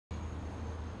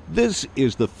This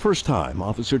is the first time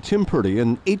Officer Tim Purdy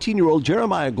and 18-year-old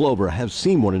Jeremiah Glover have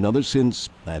seen one another since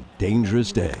that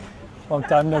dangerous day. Long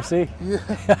time no see. Yeah.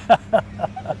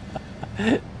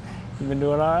 You been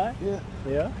doing all right? Yeah.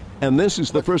 Yeah? And this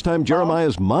is the first time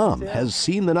Jeremiah's mom has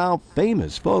seen the now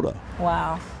famous photo.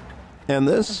 Wow. And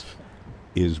this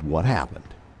is what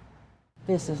happened.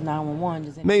 This is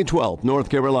 911. May 12th, North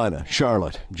Carolina,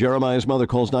 Charlotte. Jeremiah's mother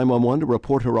calls 911 to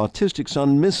report her autistic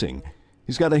son missing.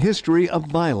 He's got a history of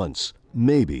violence,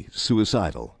 maybe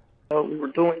suicidal. We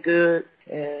were doing good,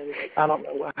 and I don't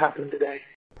know what happened today.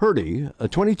 Purdy, a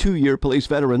 22-year police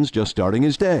veteran's just starting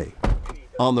his day.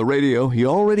 On the radio, he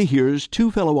already hears two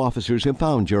fellow officers have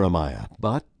found Jeremiah,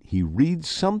 but he reads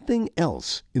something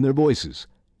else in their voices.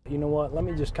 You know what? Let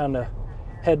me just kind of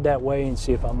head that way and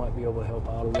see if I might be able to help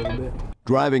out a little bit.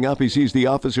 Driving up, he sees the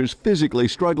officers physically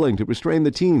struggling to restrain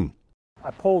the teen. I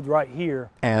pulled right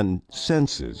here. And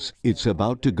senses it's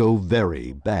about to go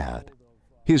very bad.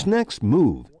 His next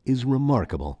move is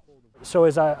remarkable. So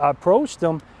as I approached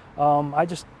them, I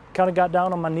just kind of got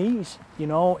down on my knees, you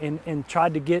know, and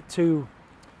tried to get to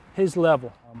his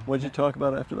level. What did you talk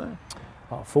about after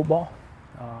that? Football,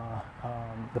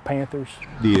 the Panthers.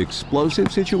 The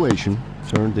explosive situation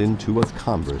turned into a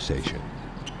conversation.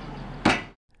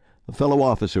 A fellow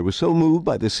officer was so moved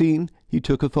by the scene, he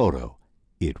took a photo.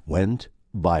 It went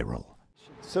viral.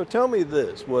 So tell me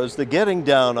this, was the getting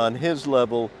down on his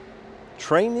level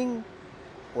training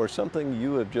or something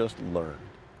you have just learned?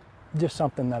 Just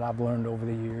something that I've learned over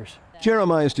the years.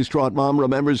 Jeremiah's distraught mom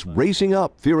remembers racing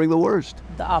up, fearing the worst.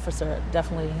 The officer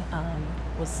definitely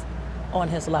was on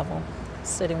his level,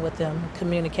 sitting with him,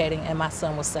 communicating, and my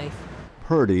son was safe.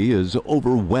 Purdy is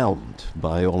overwhelmed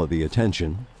by all of the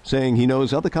attention, saying he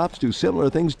knows other cops do similar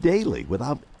things daily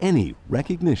without any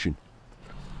recognition.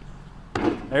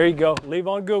 There you go. Leave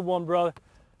on a good one, brother.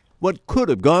 What could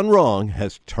have gone wrong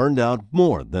has turned out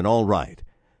more than all right,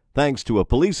 thanks to a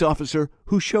police officer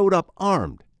who showed up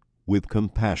armed with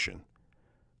compassion.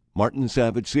 Martin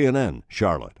Savage, CNN,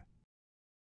 Charlotte.